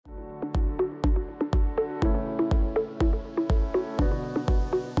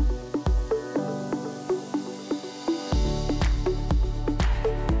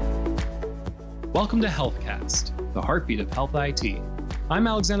Welcome to HealthCast, the heartbeat of health IT. I'm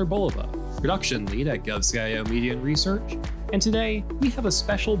Alexander Bolova, production lead at GovCIO Media and Research, and today we have a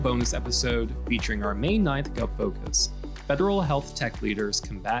special bonus episode featuring our May 9th GovFocus, Federal Health Tech Leaders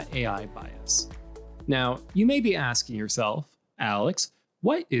Combat AI Bias. Now, you may be asking yourself, Alex,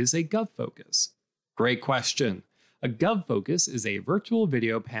 what is a GovFocus? Great question. A GovFocus is a virtual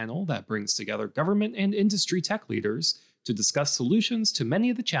video panel that brings together government and industry tech leaders to discuss solutions to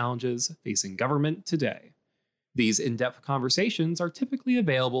many of the challenges facing government today. These in-depth conversations are typically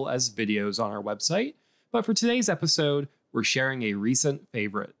available as videos on our website, but for today's episode, we're sharing a recent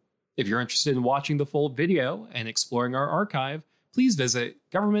favorite. If you're interested in watching the full video and exploring our archive, please visit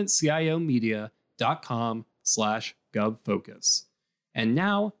governmentciomedia.com/GovFocus. And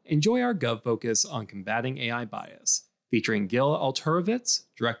now, enjoy our GovFocus on combating AI bias, featuring Gil Alterovitz,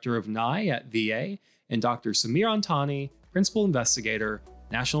 Director of NIE at VA, and Dr. Samir Antani, Principal Investigator,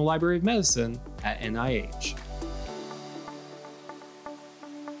 National Library of Medicine at NIH.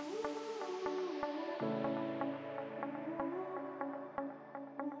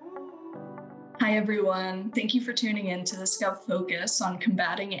 Hi, everyone. Thank you for tuning in to this GovFocus on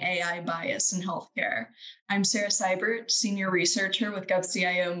combating AI bias in healthcare. I'm Sarah Seibert, Senior Researcher with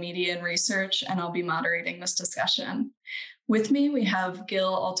GovCIO Media and Research, and I'll be moderating this discussion. With me, we have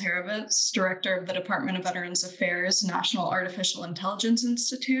Gil Alterovitz, Director of the Department of Veterans Affairs, National Artificial Intelligence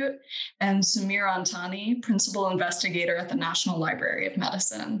Institute, and Samir Antani, Principal Investigator at the National Library of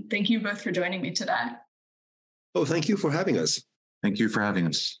Medicine. Thank you both for joining me today. Oh, thank you for having us. Thank you for having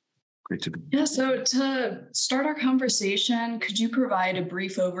us. Great to be. Yeah, so to start our conversation, could you provide a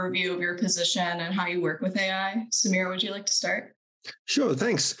brief overview of your position and how you work with AI? Samir, would you like to start? Sure,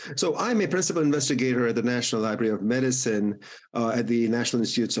 thanks. So I'm a principal investigator at the National Library of Medicine at the National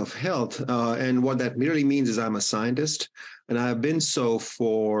Institutes of Health. And what that really means is I'm a scientist, and I've been so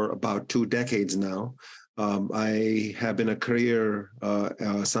for about 2 decades now. I have been a career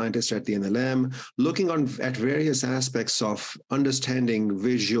scientist at the NLM, looking at various aspects of understanding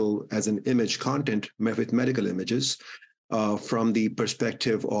visual as an image content with medical images. From the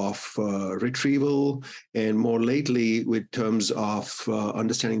perspective of retrieval, and more lately with terms of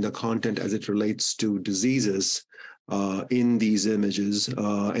understanding the content as it relates to diseases in these images,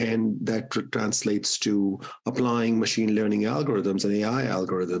 and that translates to applying machine learning algorithms and AI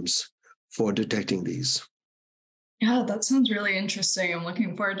algorithms for detecting these. Yeah, that sounds really interesting. I'm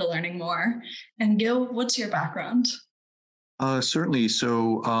looking forward to learning more. And Gil, what's your background? Certainly.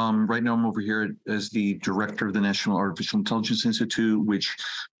 So right now I'm over here as the director of the National Artificial Intelligence Institute, which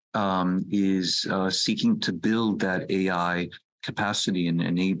is seeking to build that AI capacity and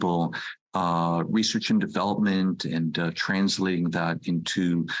enable research and development and translating that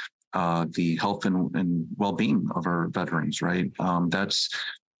into the health and well-being of our veterans, right? That's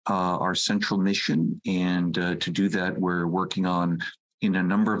our central mission. And to do that, we're working on in a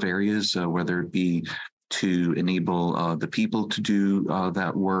number of areas, whether it be to enable the people to do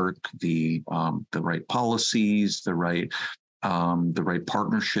that work, the right policies, the right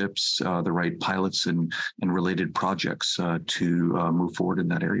partnerships, the right pilots and related projects to move forward in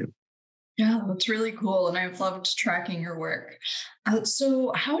that area. Yeah, that's really cool. And I've loved tracking your work.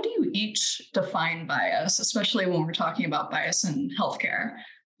 So how do you each define bias, especially when we're talking about bias in healthcare?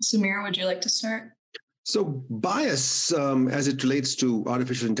 Samir, would you like to start? So bias, as it relates to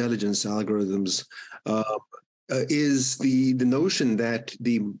artificial intelligence algorithms, is the notion that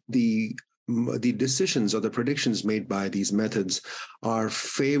the decisions or the predictions made by these methods are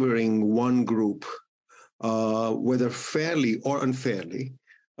favoring one group, whether fairly or unfairly,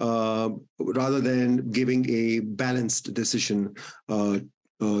 rather than giving a balanced decision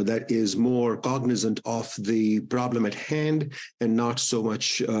that is more cognizant of the problem at hand and not so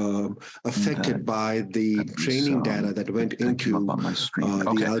much affected by the training data that went into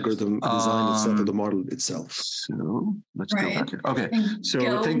the algorithm design itself or the model itself. So let's go back here. Okay.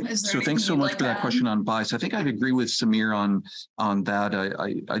 Gil, Thanks so much for that question on bias. I think I'd agree with Samir on that.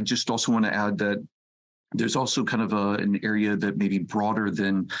 I just also want to add that there's also kind of an area that may be broader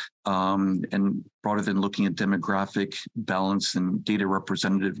than looking at demographic balance and data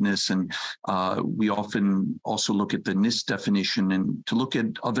representativeness. And we often also look at the NIST definition and to look at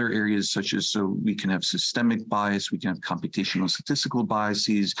other areas such as, so we can have systemic bias, we can have computational statistical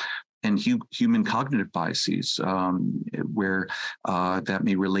biases, and human cognitive biases, where that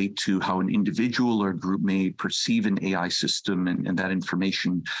may relate to how an individual or group may perceive an AI system and that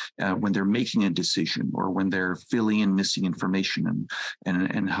information when they're making a decision or when they're filling in missing information,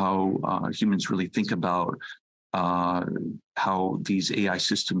 and how humans really think about how these AI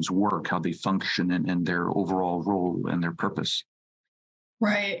systems work, how they function, and their overall role and their purpose.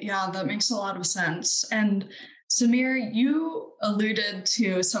 Right. Yeah, that makes a lot of sense. And Samir, you alluded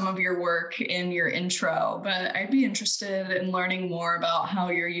to some of your work in your intro, but I'd be interested in learning more about how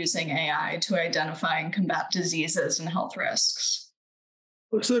you're using AI to identify and combat diseases and health risks.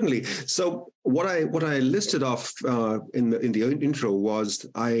 Well, certainly. So what I listed off in the intro was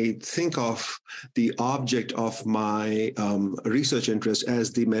I think of the object of my research interest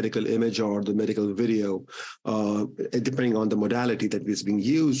as the medical image or the medical video, depending on the modality that is being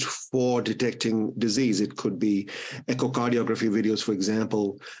used for detecting disease. It could be echocardiography videos, for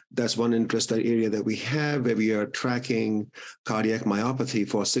example. That's one interest area that we have, where we are tracking cardiac myopathy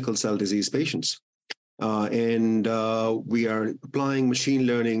for sickle cell disease patients. And we are applying machine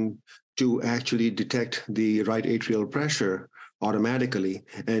learning to actually detect the right atrial pressure automatically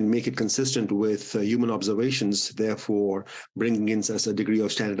and make it consistent with human observations, therefore bringing in as a degree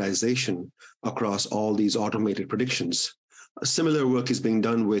of standardization across all these automated predictions. Similar work is being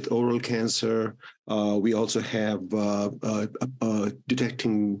done with oral cancer. We also have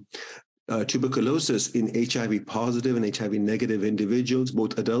detecting tuberculosis in HIV positive and HIV negative individuals,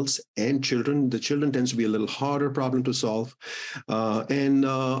 both adults and children. The children tends to be a little harder problem to solve, and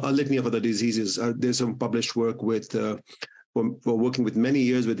a litany of other diseases. There's some published work with for working with many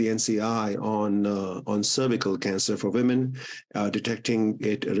years with the NCI on cervical cancer for women, detecting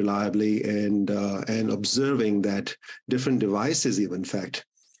it reliably and observing that different devices, even in fact,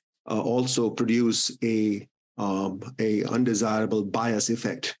 also produce a undesirable bias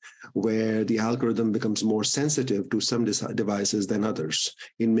effect, where the algorithm becomes more sensitive to some devices than others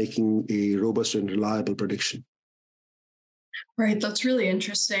in making a robust and reliable prediction. Right, that's really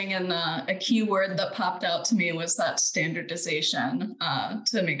interesting. And a key word that popped out to me was that standardization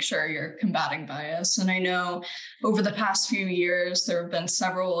to make sure you're combating bias. And I know over the past few years, there have been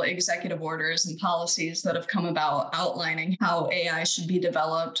several executive orders and policies that have come about outlining how AI should be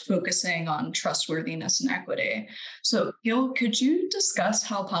developed, focusing on trustworthiness and equity. So, Gil, could you discuss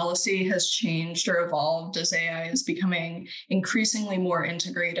how policy has changed or evolved as AI is becoming increasingly more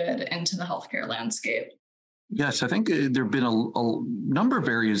integrated into the healthcare landscape? Yes, I think there have been a number of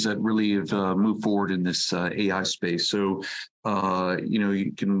areas that really have moved forward in this AI space. So,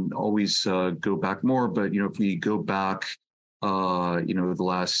 you can always go back more, but, if we go back, the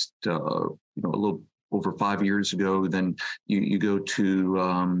last, a little over 5 years ago, then you go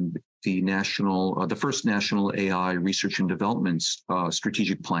to the first national AI research and development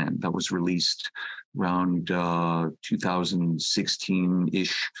strategic plan that was released around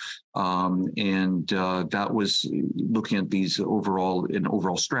 2016-ish. And that was looking at these overall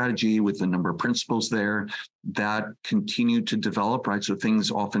strategy with a number of principles there that continue to develop, right? So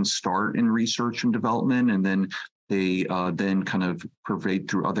things often start in research and development, and then they then kind of pervade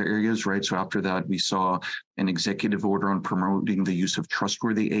through other areas, right? So after that, we saw an executive order on promoting the use of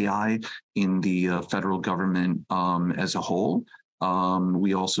trustworthy AI in the federal government as a whole.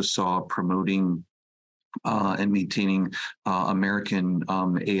 We also saw promoting and maintaining American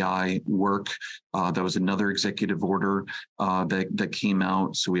AI work. That was another executive order that came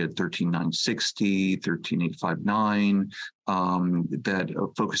out. So we had 13960, 13859 that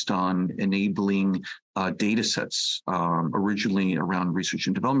focused on enabling data sets, originally around research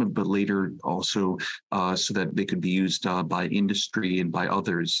and development, but later also so that they could be used by industry and by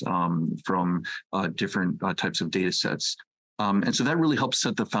others from different types of data sets. And so that really helps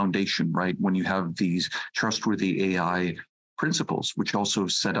set the foundation, right? When you have these trustworthy AI principles, which also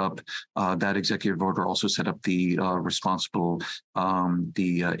set up that executive order, also set up the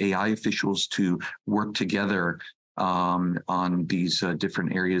AI officials to work together on these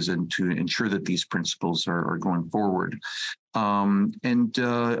different areas and to ensure that these principles are going forward.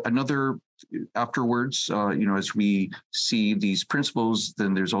 Another afterwards, as we see these principles,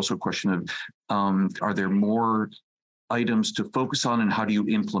 then there's also a question of, are there more items to focus on and how do you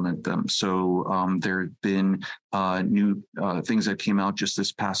implement them? So there have been new things that came out just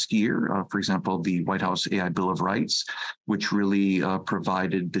this past year. For example, the White House AI Bill of Rights, which really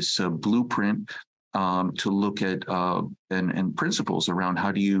provided this blueprint to look at and principles around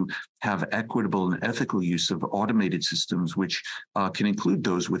how do you have equitable and ethical use of automated systems, which can include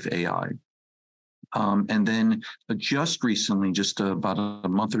those with AI. And then just recently, just about a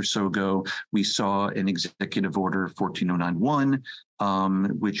month or so ago, we saw an executive order 14091,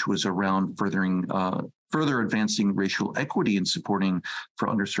 which was around further advancing racial equity and supporting for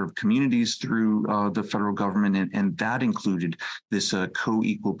underserved communities through the federal government. And that included this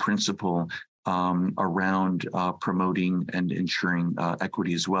co-equal principle around promoting and ensuring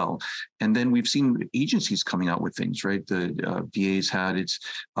equity as well. And then we've seen agencies coming out with things, right? The VA's had its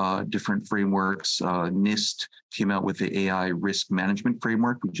different frameworks. NIST came out with the AI risk management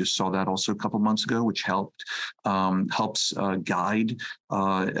framework. We just saw that also a couple months ago, which helps guide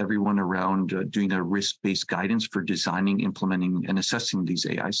everyone around doing a risk-based guidance for designing, implementing, and assessing these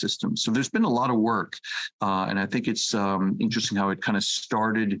AI systems. So there's been a lot of work, and I think it's interesting how it kind of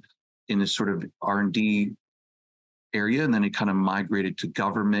started in this sort of R&D area, and then it kind of migrated to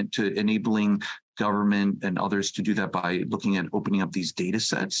government, to enabling government and others to do that by looking at opening up these data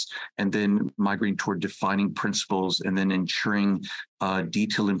sets, and then migrating toward defining principles and then ensuring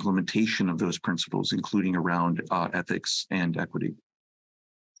detailed implementation of those principles, including around ethics and equity.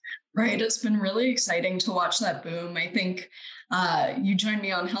 Right. It's been really exciting to watch that boom. I think you joined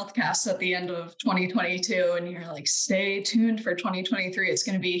me on HealthCast at the end of 2022, and you're like, stay tuned for 2023. It's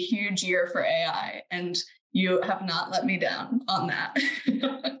going to be a huge year for AI. And you have not let me down on that.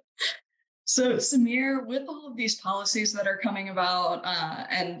 So, Samir, with all of these policies that are coming about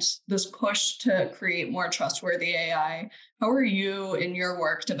and this push to create more trustworthy AI, how are you in your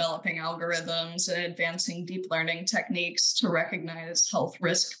work developing algorithms and advancing deep learning techniques to recognize health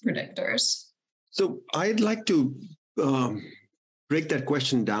risk predictors? So I'd like to break that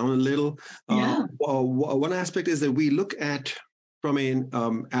question down a little. Yeah. One aspect is that we look at, from an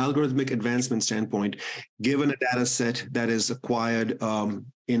algorithmic advancement standpoint, given a data set that is acquired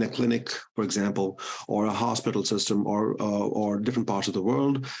in a clinic, for example, or a hospital system, or different parts of the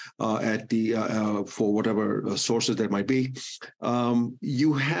world, for whatever sources there might be,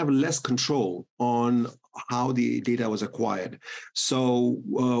 you have less control on how the data was acquired. So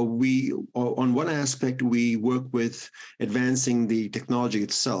on one aspect, we work with advancing the technology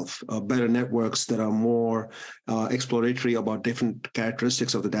itself, better networks that are more exploratory about different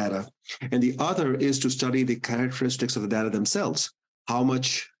characteristics of the data. And the other is to study the characteristics of the data themselves. How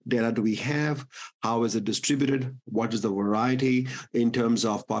much data do we have? How is it distributed? What is the variety in terms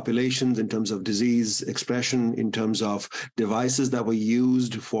of populations, in terms of disease expression, in terms of devices that were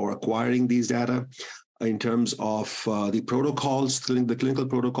used for acquiring these data, in terms of the protocols, the clinical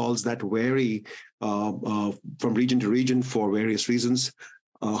protocols that vary from region to region for various reasons?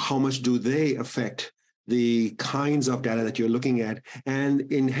 How much do they affect the kinds of data that you're looking at, and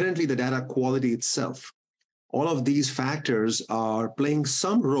inherently the data quality itself? All of these factors are playing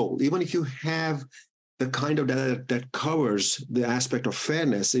some role, even if you have the kind of data that covers the aspect of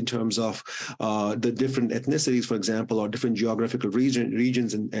fairness in terms of the different ethnicities, for example, or different geographical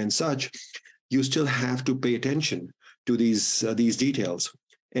regions and such. You still have to pay attention to these details.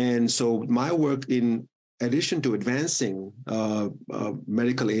 And so my work, in addition to advancing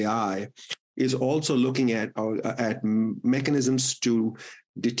medical AI, is also looking at mechanisms to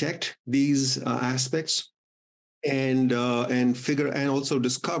detect these aspects, and also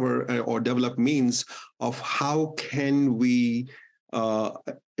discover or develop means of how can we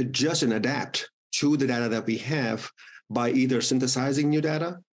adjust and adapt to the data that we have by either synthesizing new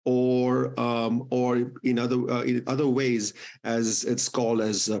data or in other ways, as it's called,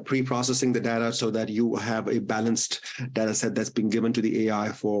 as pre-processing the data, so that you have a balanced data set that's been given to the AI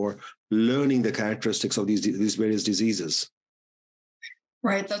for learning the characteristics of these various diseases.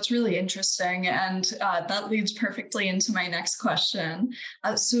 Right, that's really interesting. And that leads perfectly into my next question.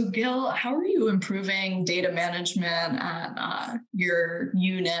 So Gil, how are you improving data management at your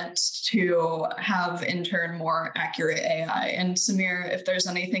unit to have, in turn, more accurate AI? And Samir, if there's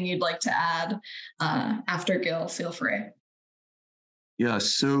anything you'd like to add after Gil, feel free. Yeah,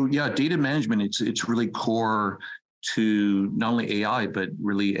 so data management, it's really core to not only AI, but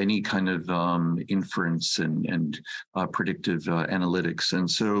really any kind of inference and predictive analytics. And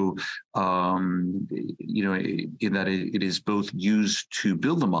so, in that it is both used to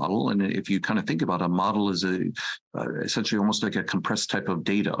build the model. And if you kind of think about a model as essentially almost like a compressed type of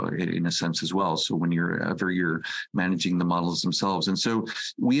data in a sense as well. So when you're managing the models themselves. And so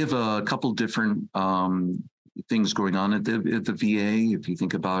we have a couple different things going on at the VA. If you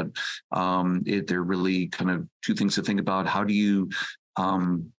think about it, there are really kind of two things to think about. How do you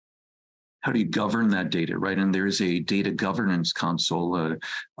govern that data, right? And there's a data governance console.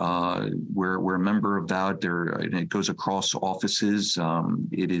 We're a member of that. And it goes across offices.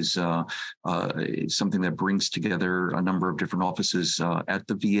 It is it's something that brings together a number of different offices at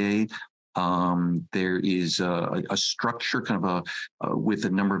the VA. There is a structure kind of with a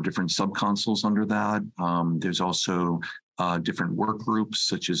number of different subconsoles under that. There's also different work groups,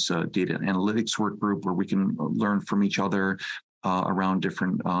 such as data analytics work group, where we can learn from each other around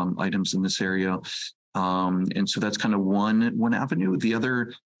different items in this area. And so that's kind of one avenue. The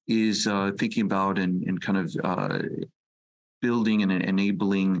other is thinking about and kind of building and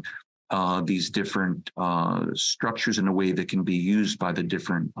enabling these different structures in a way that can be used by the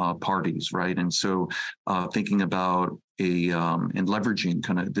different parties, right? And so thinking about and leveraging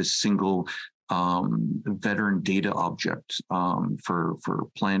kind of this single veteran data object for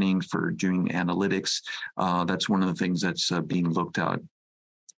planning, for doing analytics. That's one of the things that's being looked at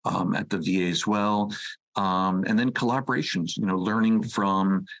the VA as well. And then collaborations, learning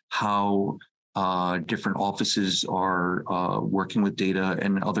from how different offices are working with data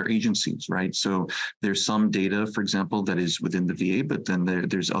and other agencies, right? So there's some data, for example, that is within the VA, but then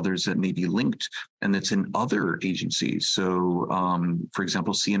there's others that may be linked and that's in other agencies. So, for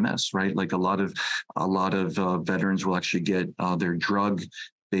example, CMS, right? Like a lot of veterans will actually get their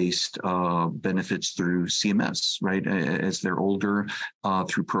drug-based benefits through CMS, right? As they're older,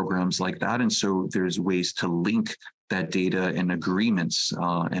 through programs like that. And so there's ways to link that data and agreements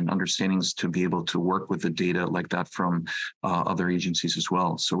and understandings to be able to work with the data like that from other agencies as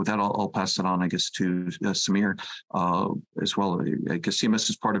well. So with that, I'll pass it on, I guess, to Samir as well. I guess CMS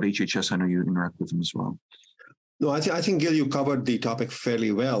is part of HHS. I know you interact with them as well. No, I think, Gil, you covered the topic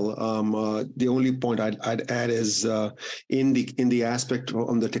fairly well. The only point I'd add is in the aspect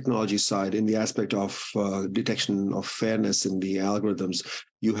on the technology side, in the aspect of detection of fairness in the algorithms,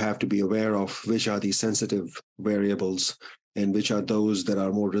 you have to be aware of which are the sensitive variables and which are those that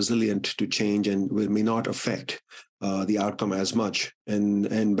are more resilient to change and may not affect the outcome as much.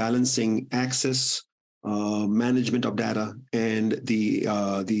 And balancing access, management of data, and the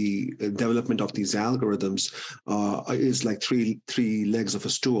development of these algorithms is like three legs of a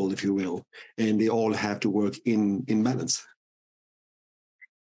stool, if you will, and they all have to work in balance.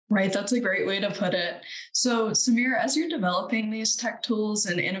 Right, that's a great way to put it. So, Samir, as you're developing these tech tools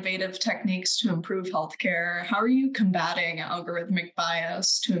and innovative techniques to improve healthcare, how are you combating algorithmic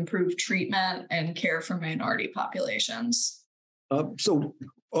bias to improve treatment and care for minority populations? The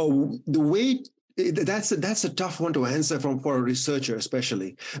way that's a tough one to answer for a researcher,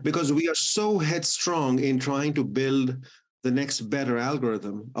 especially because we are so headstrong in trying to build the next better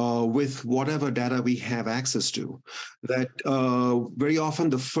algorithm with whatever data we have access to, that very often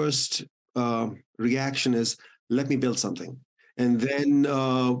the first reaction is, let me build something. And then,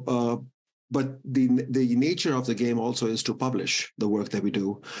 but the nature of the game also is to publish the work that we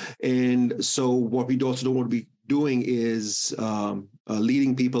do. And so what we also don't want to be doing is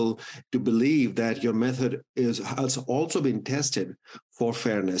leading people to believe that your method has also been tested for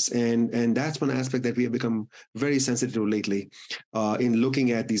fairness. And that's one aspect that we have become very sensitive to lately in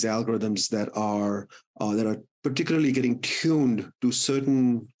looking at these algorithms that are particularly getting tuned to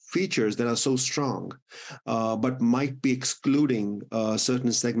certain features that are so strong, but might be excluding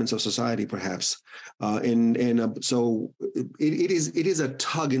certain segments of society, perhaps. So it is a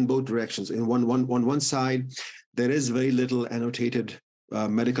tug in both directions. In one side, there is very little annotated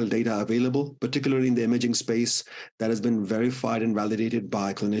medical data available, particularly in the imaging space, that has been verified and validated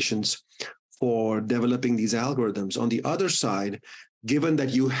by clinicians for developing these algorithms. On the other side, given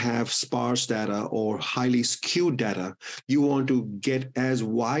that you have sparse data or highly skewed data, you want to get as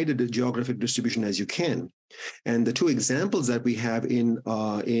wide a geographic distribution as you can. And the two examples that we have in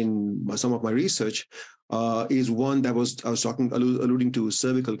some of my research is one that I was alluding to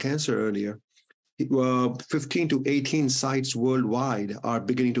cervical cancer earlier. 15 to 18 sites worldwide are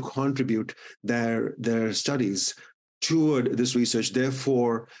beginning to contribute their studies toward this research,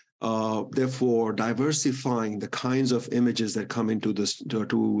 therefore diversifying the kinds of images that come into this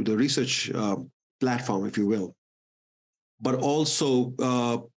to the research platform, if you will, but also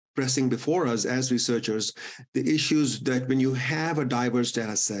pressing before us as researchers the issues that when you have a diverse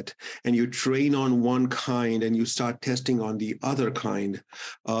data set and you train on one kind and you start testing on the other kind,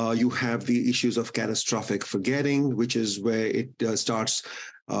 you have the issues of catastrophic forgetting, which is where it starts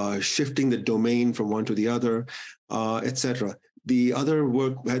shifting the domain from one to the other, etc. The other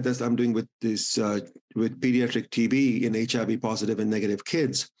work that I'm doing with this with pediatric TB in HIV positive and negative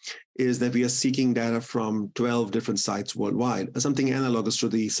kids is that we are seeking data from 12 different sites worldwide, something analogous to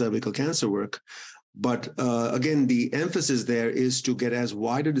the cervical cancer work. But again, the emphasis there is to get as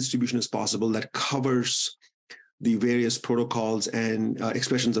wide a distribution as possible that covers the various protocols and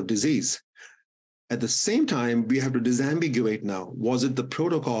expressions of disease. At the same time, we have to disambiguate now. Was it the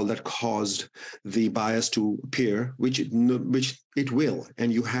protocol that caused the bias to appear, which it will,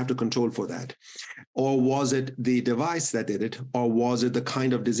 and you have to control for that? Or was it the device that did it? Or was it the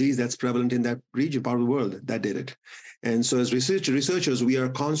kind of disease that's prevalent in that region, part of the world, that did it? And so as researchers, we are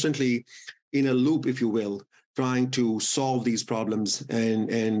constantly in a loop, if you will, trying to solve these problems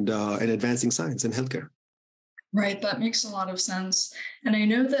and advancing science and healthcare. Right, that makes a lot of sense. And I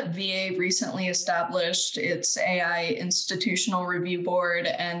know that VA recently established its AI Institutional Review Board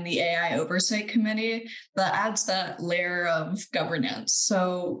and the AI Oversight Committee that adds that layer of governance.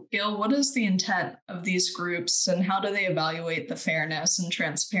 So, Gil, what is the intent of these groups and how do they evaluate the fairness and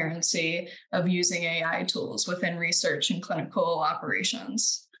transparency of using AI tools within research and clinical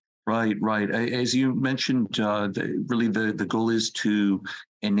operations? Right. As you mentioned, the goal is to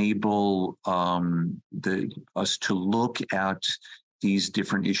enable us to look at these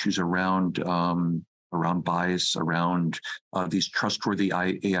different issues around bias, around these trustworthy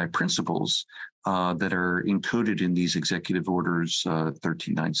AI principles that are encoded in these executive orders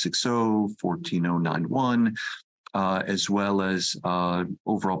 13960, 14091. As well as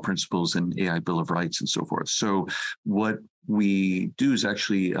overall principles in AI Bill of Rights and so forth. So what we do is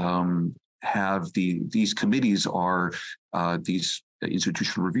actually have these committees are these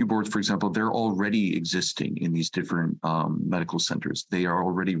institutional review boards, for example, they're already existing in these different medical centers. They are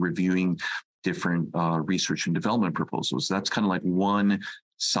already reviewing different research and development proposals. That's kind of like one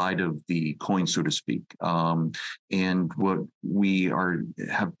side of the coin, so to speak. And what we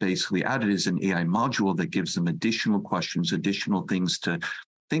have basically added is an AI module that gives them additional questions, additional things to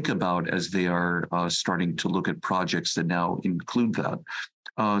think about as they are starting to look at projects that now include that.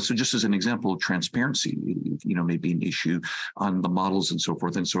 So just as an example, transparency, may be an issue on the models and so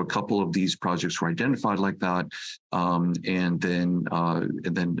forth. And so a couple of these projects were identified like that, and then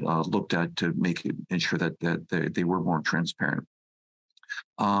looked at to ensure that they were more transparent.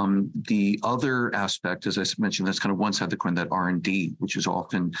 The other aspect, as I mentioned, that's kind of one side of the coin, that R&D, which is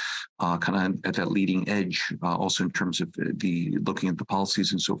often kind of at that leading edge, also in terms of the looking at the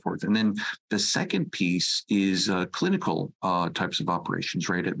policies and so forth. And then the second piece is clinical types of operations,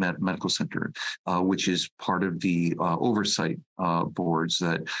 right, at medical center, which is part of the oversight boards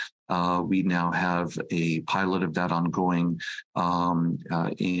that we now have a pilot of that ongoing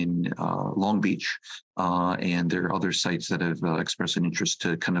in Long Beach, and there are other sites that have expressed an interest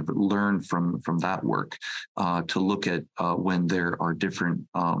to kind of learn from that work, to look at when there are different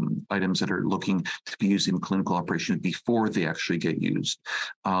items that are looking to be used in clinical operations before they actually get used.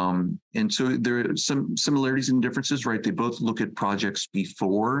 And so there are some similarities and differences, right? They both look at projects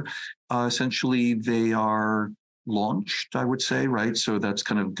before essentially they are launched, I would say, right? So that's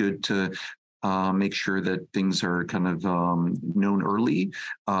kind of good to make sure that things are kind of known early.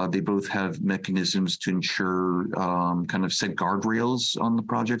 They both have mechanisms to ensure kind of set guardrails on the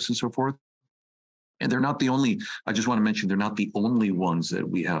projects and so forth. And they're not the only, I just want to mention, they're not the only ones that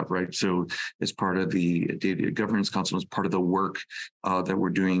we have, right? So as part of the Data Governance Council, as part of the work that we're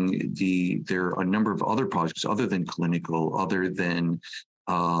doing, there are a number of other projects other than clinical, other than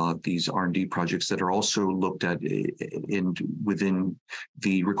these R&D projects that are also looked at within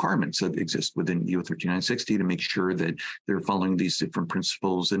the requirements that exist within EO 13960 to make sure that they're following these different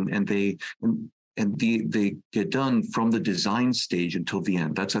principles, and they get done from the design stage until the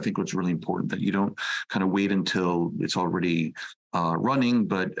end. That's, I think, what's really important, that you don't kind of wait until it's already running,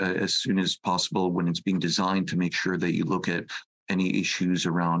 but as soon as possible when it's being designed, to make sure that you look at any issues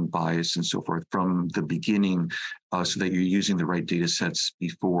around bias and so forth from the beginning, so that you're using the right data sets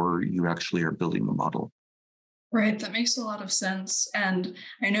before you actually are building the model. Right, that makes a lot of sense. And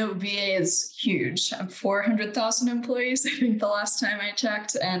I know VA is huge. 400,000 employees, I think the last time I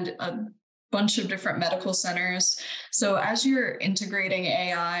checked, and a bunch of different medical centers. So as you're integrating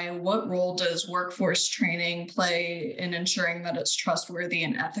AI, what role does workforce training play in ensuring that it's trustworthy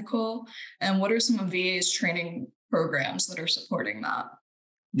and ethical? And what are some of VA's training programs that are supporting that?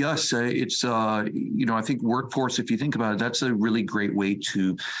 Yes, it's, I think workforce, if you think about it, that's a really great way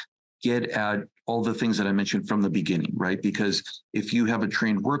to get at all the things that I mentioned from the beginning, right? Because if you have a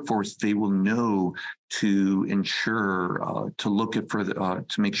trained workforce, they will know to ensure, to look at to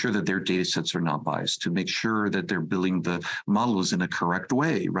make sure that their data sets are not biased, to make sure that they're building the models in a correct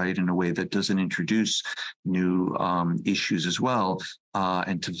way, right? In a way that doesn't introduce new issues as well,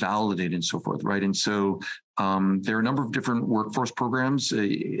 and to validate and so forth, right? And so there are a number of different workforce programs,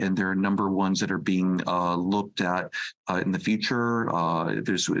 and there are a number of ones that are being looked at in the future.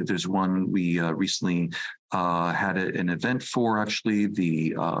 There's one we recently had an event for, actually,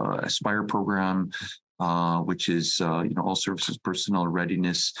 the Aspire program, which is all services personnel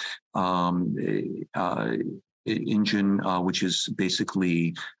readiness engine, which is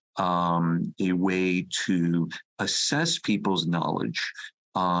basically a way to assess people's knowledge,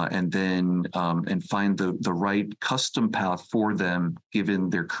 and then and find the right custom path for them given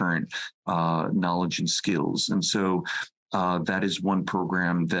their current knowledge and skills. And so That is one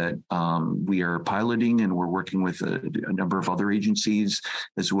program that we are piloting, and we're working with a number of other agencies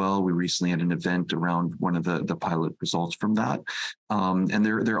as well. We recently had an event around one of the pilot results from that. And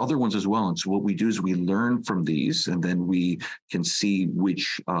there are other ones as well. And so what we do is we learn from these, and then we can see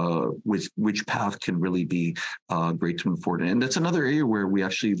which path can really be great to move forward. And that's another area where we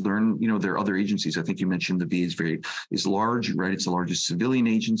actually learn, there are other agencies. I think you mentioned the VA is large, right? It's the largest civilian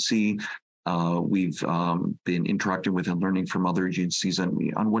agency. We've been interacting with and learning from other agencies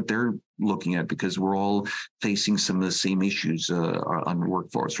on what they're looking at, because we're all facing some of the same issues on the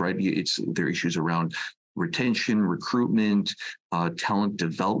workforce, right? There are issues around retention, recruitment, talent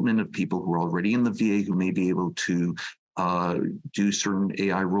development of people who are already in the VA who may be able to do certain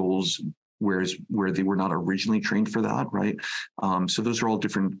AI roles, whereas where they were not originally trained for that, right? So those are all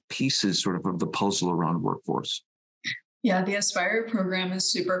different pieces sort of the puzzle around workforce. Yeah, the Aspire program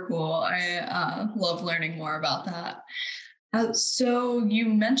is super cool. I love learning more about that. So you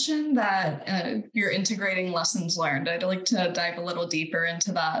mentioned that you're integrating lessons learned. I'd like to dive a little deeper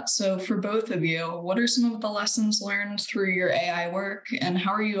into that. So for both of you, what are some of the lessons learned through your AI work, and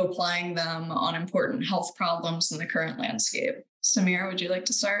how are you applying them on important health problems in the current landscape? Samir, would you like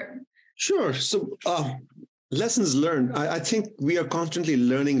to start? Sure. So lessons learned. I think we are constantly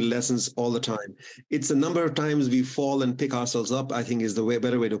learning lessons all the time. It's a number of times we fall and pick ourselves up, I think is the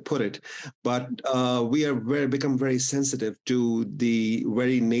better way to put it. But we are become very sensitive to the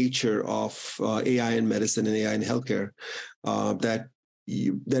very nature of AI in medicine and AI in healthcare, that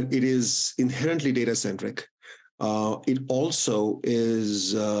it is inherently data-centric. It also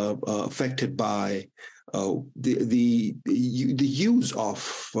is affected by the use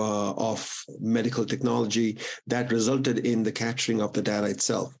of medical technology that resulted in the capturing of the data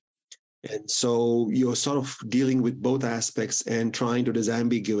itself. And so you're sort of dealing with both aspects and trying to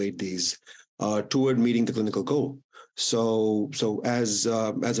disambiguate these toward meeting the clinical goal. So as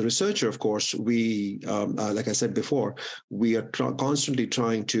a researcher, of course, we, like I said before, we are constantly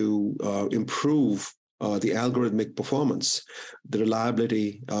trying to improve the algorithmic performance, the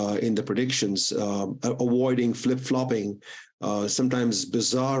reliability in the predictions, avoiding flip-flopping, sometimes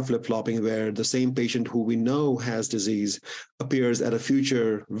bizarre flip-flopping where the same patient who we know has disease appears at a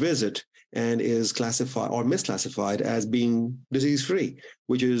future visit and is classified or misclassified as being disease-free,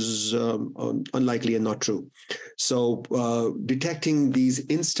 which is unlikely and not true. So detecting these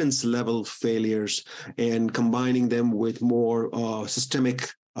instance-level failures and combining them with more systemic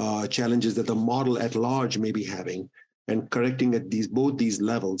challenges that the model at large may be having, and correcting at both these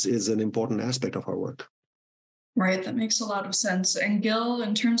levels is an important aspect of our work. Right, that makes a lot of sense. And Gil,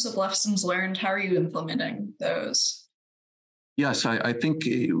 in terms of lessons learned, how are you implementing those? Yes, I think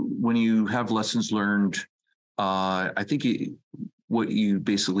when you have lessons learned, I think what you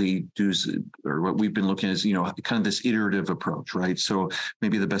basically do is, or what we've been looking at is, kind of this iterative approach, right? So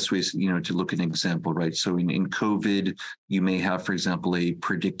maybe the best way is, to look at an example, right? So in COVID, you may have, for example, a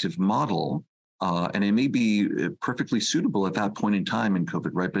predictive model, and it may be perfectly suitable at that point in time in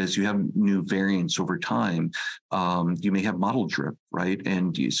COVID, right? But as you have new variants over time, you may have model drift, right?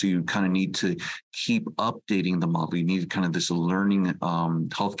 And so you kind of need to keep updating the model. You need kind of this learning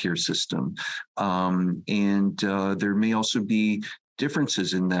healthcare system. And there may also be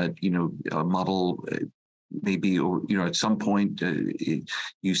differences in that, a model maybe, or, at some point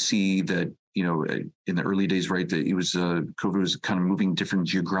you see that, in the early days, right, that it was COVID was kind of moving different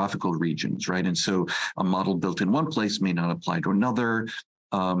geographical regions, right? And so a model built in one place may not apply to another.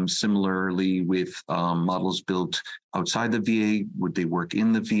 Similarly, with models built outside the VA, would they work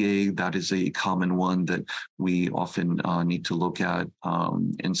in the VA? That is a common one that we often need to look at.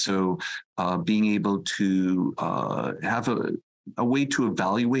 And so being able to have a way to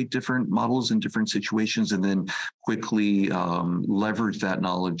evaluate different models in different situations, and then quickly leverage that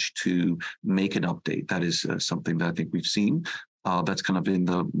knowledge to make an update. That is something that I think we've seen. That's kind of in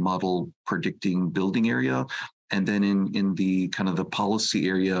the model predicting building area. And then in the kind of the policy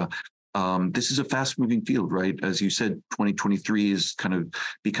area, this is a fast-moving field, right? As you said, 2023 is kind of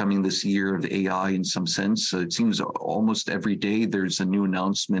becoming this year of AI in some sense. It seems almost every day there's a new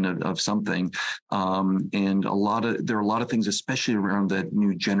announcement of something, and there are a lot of things, especially around that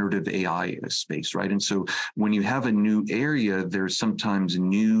new generative AI space, right? And so when you have a new area, there's sometimes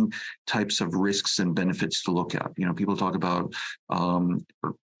new types of risks and benefits to look at. People talk about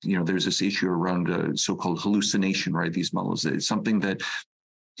there's this issue around so-called hallucination, right? These models, it's something that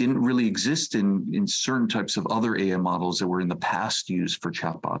didn't really exist in certain types of other AI models that were in the past used for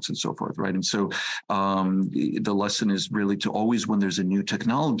chatbots and so forth, right? And so the lesson is really to always, when there's a new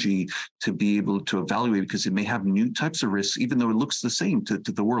technology, to be able to evaluate, because it may have new types of risks, even though it looks the same to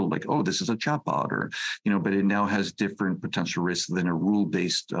the world, like, oh, this is a chatbot, or, but it now has different potential risks than a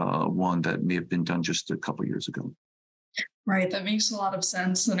rule-based one that may have been done just a couple of years ago. Right, that makes a lot of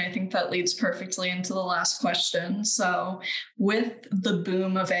sense. And I think that leads perfectly into the last question. So, with the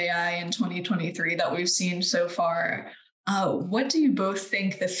boom of AI in 2023 that we've seen so far, what do you both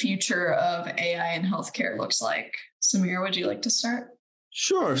think the future of AI in healthcare looks like? Samir, would you like to start?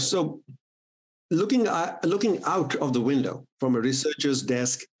 Sure. So looking out of the window from a researcher's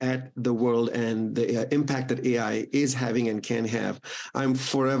desk at the world and the impact that AI is having and can have, I'm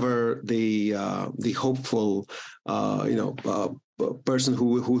forever the hopeful, person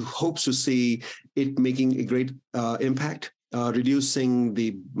who hopes to see it making a great impact. Reducing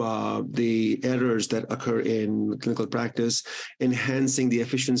the errors that occur in clinical practice, enhancing the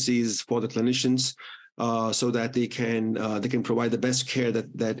efficiencies for the clinicians, so that they can provide the best care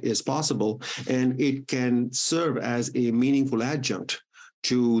that is possible, and it can serve as a meaningful adjunct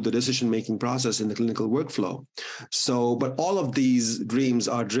to the decision-making process in the clinical workflow. So, but all of these dreams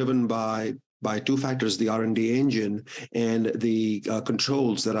are driven by two factors: the R&D engine and the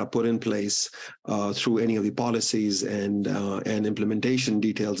controls that are put in place through any of the policies and implementation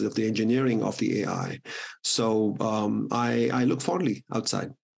details of the engineering of the AI. So I look fondly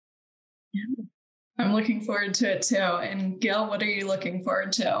outside. Yeah. I'm looking forward to it too. And Gil, what are you looking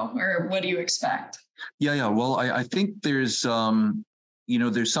forward to, or what do you expect? Yeah. Well, I think there's,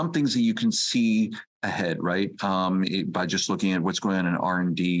 there's some things that you can see ahead, right? By just looking at what's going on in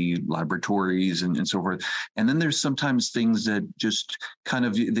R&D laboratories and so forth. And then there's sometimes things that just kind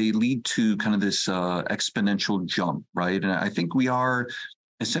of, they lead to kind of this exponential jump, right? And I think we are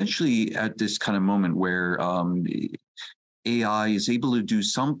essentially at this kind of moment where AI is able to do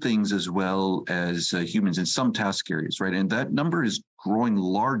some things as well as humans in some task areas, right? And that number is growing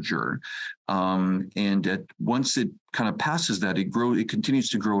larger. And once it kind of passes that, it continues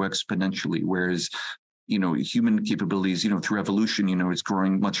to grow exponentially. Whereas, human capabilities, through evolution, it's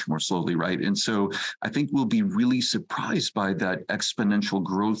growing much more slowly, right? And so I think we'll be really surprised by that exponential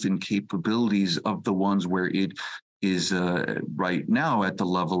growth in capabilities of the ones where it is right now at the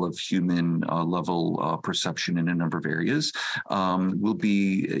level of human level perception in a number of areas.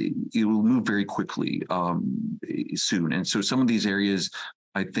 It will move very quickly soon. And so some of these areas,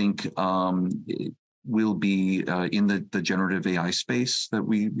 I think, will be in the generative AI space that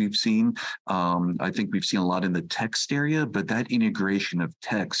we've seen. I think we've seen a lot in the text area, but that integration of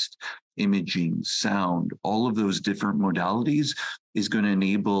text, imaging, sound, all of those different modalities is going to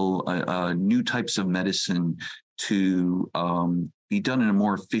enable new types of medicine to be done in a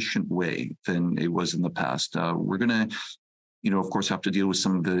more efficient way than it was in the past. We're going to, of course, have to deal with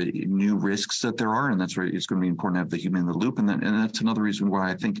some of the new risks that there are, and that's where it's going to be important to have the human in the loop. And that's another reason why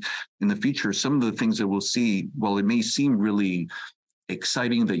I think in the future, some of the things that we'll see, while it may seem really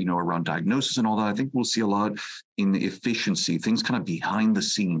exciting that, around diagnosis and all that, I think we'll see a lot in the efficiency, things kind of behind the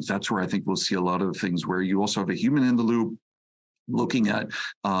scenes. That's where I think we'll see a lot of the things where you also have a human in the loop, looking at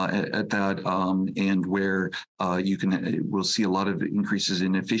that, and where we'll see a lot of increases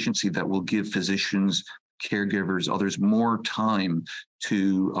in efficiency that will give physicians, caregivers, others more time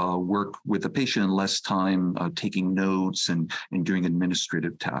to work with the patient and less time taking notes and doing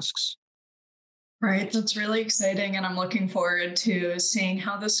administrative tasks. Right, that's really exciting, and I'm looking forward to seeing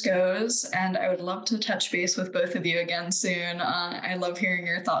how this goes. And I would love to touch base with both of you again soon. I love hearing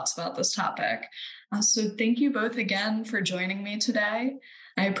your thoughts about this topic. So thank you both again for joining me today.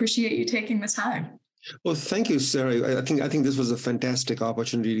 I appreciate you taking the time. Well, thank you, Sarah. I think this was a fantastic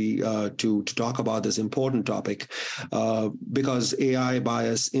opportunity to talk about this important topic because AI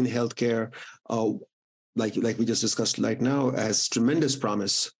bias in healthcare, like we just discussed right now, has tremendous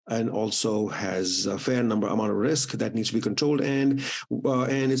promise and also has a fair amount of risk that needs to be controlled. And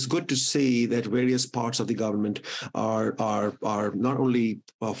it's good to see that various parts of the government are not only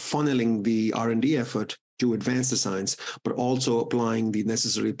funneling the R&D effort to advance the science, but also applying the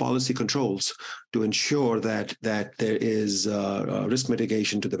necessary policy controls to ensure that there is risk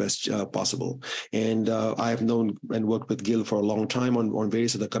mitigation to the best possible. And I have known and worked with Gil for a long time on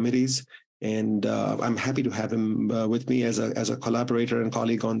various other committees. And I'm happy to have him with me as a collaborator and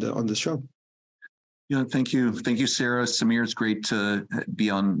colleague on the show. Yeah, thank you, Sarah. Samir, it's great to be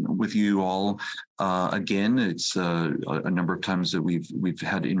on with you all again. It's a number of times that we've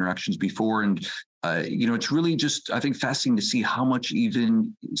had interactions before, and it's really just, I think, fascinating to see how much,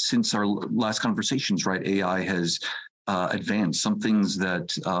 even since our last conversations, right, AI has advanced, some things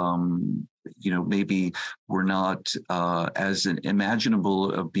that maybe were not as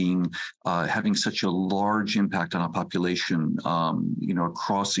imaginable of being having such a large impact on a population,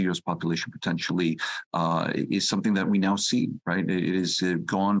 across the U.S. population potentially, is something that we now see. Right, it is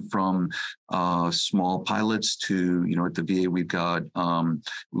gone from small pilots to at the VA we've got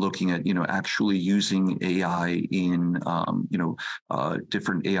looking at actually using AI in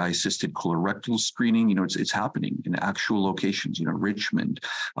different AI assisted colorectal screening. It's happening in actual locations. Richmond,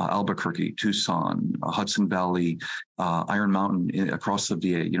 Albuquerque, Tucson, Hudson Valley, Iron Mountain, across the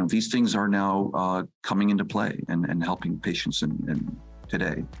VA. These things are now coming into play and helping patients in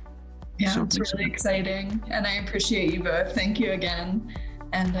today. Yeah, so it's really exciting. And I appreciate you both. Thank you again.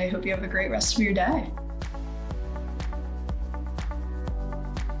 And I hope you have a great rest of your day.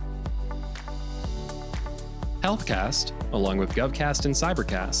 Healthcast, along with GovCast and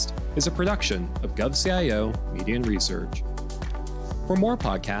Cybercast, is a production of GovCIO Media and Research. For more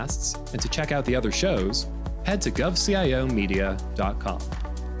podcasts and to check out the other shows, head to govciomedia.com.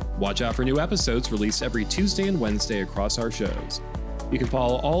 Watch out for new episodes released every Tuesday and Wednesday across our shows. You can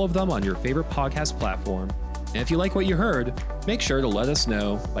follow all of them on your favorite podcast platform. And if you like what you heard, make sure to let us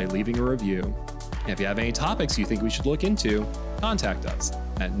know by leaving a review. And if you have any topics you think we should look into, contact us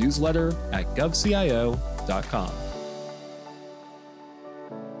at newsletter@govcio.com.